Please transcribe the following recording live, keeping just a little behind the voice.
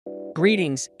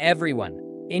Greetings,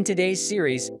 everyone. In today's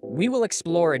series, we will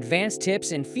explore advanced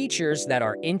tips and features that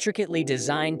are intricately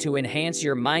designed to enhance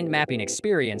your mind mapping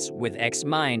experience with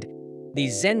Xmind. The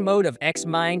Zen Mode of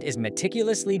Xmind is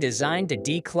meticulously designed to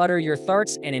declutter your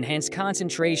thoughts and enhance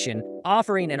concentration,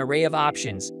 offering an array of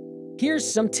options.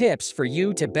 Here's some tips for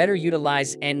you to better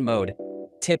utilize Zen Mode.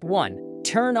 Tip 1.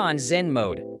 Turn on Zen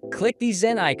Mode. Click the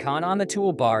Zen icon on the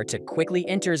toolbar to quickly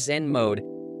enter Zen Mode.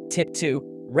 Tip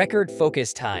 2. Record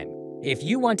focus time. If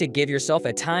you want to give yourself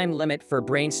a time limit for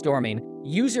brainstorming,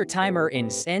 use your timer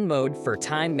in Zen Mode for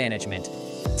time management.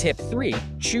 Tip 3.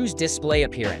 Choose display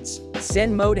appearance.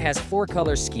 Zen Mode has 4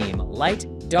 color scheme: light,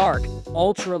 dark,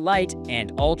 ultra light,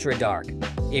 and ultra dark.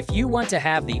 If you want to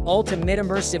have the ultimate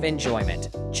immersive enjoyment,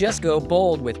 just go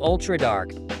bold with ultra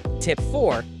dark. Tip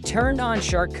 4. Turn on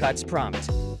shortcuts prompt.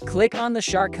 Click on the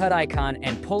shortcut icon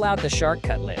and pull out the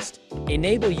shortcut list.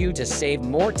 Enable you to save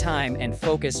more time and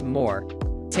focus more.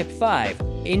 Tip 5.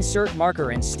 Insert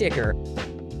marker and sticker.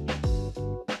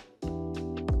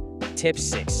 Tip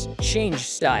 6. Change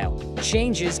style.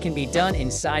 Changes can be done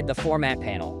inside the format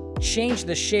panel. Change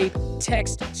the shape,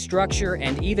 text, structure,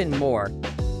 and even more.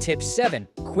 Tip 7.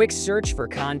 Quick search for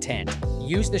content.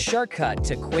 Use the shortcut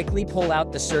to quickly pull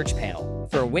out the search panel.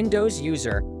 For Windows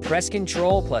user, press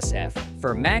Ctrl+F.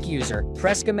 For Mac user,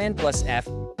 press Command+F.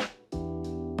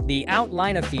 The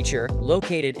Outliner feature,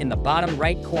 located in the bottom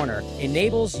right corner,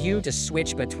 enables you to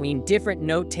switch between different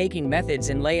note-taking methods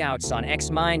and layouts on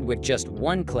Xmind with just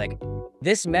one click.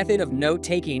 This method of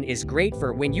note-taking is great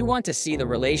for when you want to see the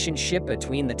relationship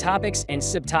between the topics and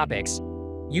subtopics.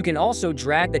 You can also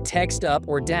drag the text up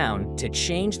or down to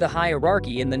change the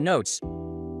hierarchy in the notes.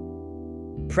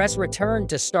 Press Return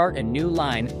to start a new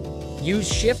line. Use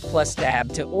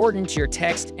Shift+Tab to orient your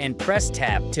text and press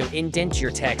Tab to indent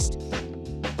your text.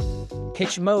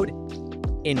 Pitch Mode.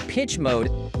 In Pitch Mode,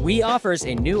 we offers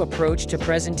a new approach to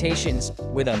presentations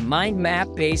with a mind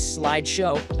map-based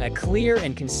slideshow, a clear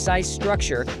and concise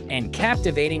structure, and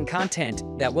captivating content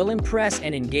that will impress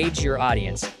and engage your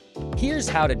audience. Here's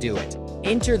how to do it.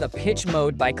 Enter the pitch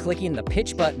mode by clicking the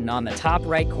pitch button on the top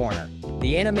right corner.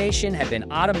 The animation has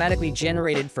been automatically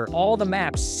generated for all the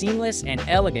maps, seamless and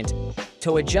elegant.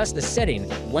 To adjust the setting,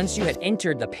 once you have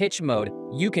entered the pitch mode,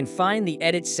 you can find the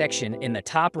edit section in the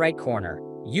top right corner.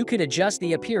 You could adjust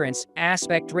the appearance,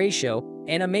 aspect ratio,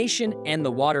 animation, and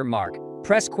the watermark.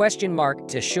 Press ?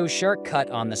 to show shortcut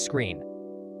on the screen.